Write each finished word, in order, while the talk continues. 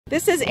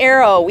This is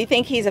Arrow. We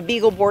think he's a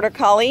Beagle Border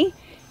Collie.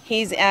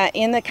 He's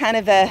in the kind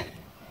of a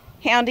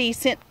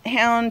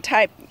hound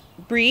type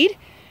breed.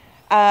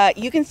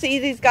 You can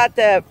see he's got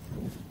the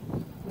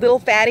little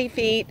fatty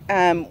feet.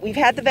 We've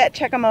had the vet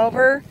check him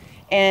over,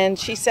 and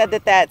she said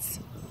that that's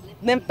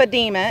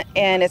lymphedema,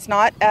 and it's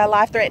not a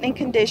life-threatening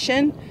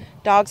condition.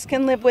 Dogs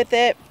can live with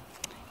it,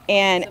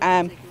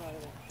 and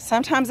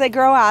sometimes they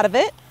grow out of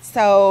it,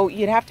 so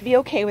you'd have to be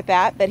okay with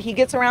that. But he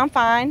gets around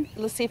fine.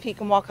 Let's see if he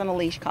can walk on a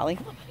leash, Collie.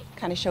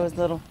 Kind of show his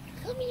little.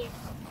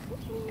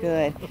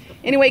 Good.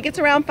 Anyway, he gets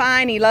around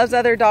fine. He loves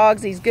other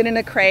dogs. He's good in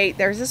a crate.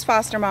 There's his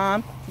foster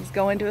mom. He's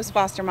going to his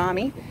foster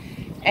mommy.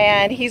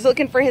 And he's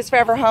looking for his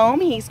forever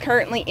home. He's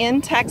currently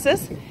in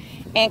Texas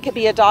and could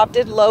be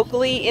adopted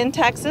locally in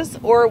Texas,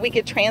 or we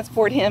could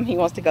transport him. He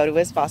wants to go to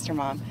his foster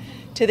mom.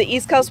 To the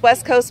East Coast,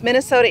 West Coast,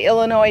 Minnesota,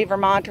 Illinois,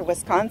 Vermont, or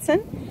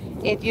Wisconsin.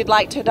 If you'd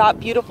like to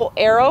adopt beautiful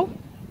Arrow,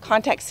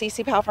 contact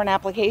CCPAL for an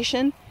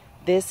application.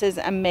 This is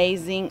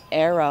amazing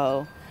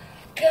Arrow.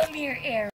 Come here, Arrow.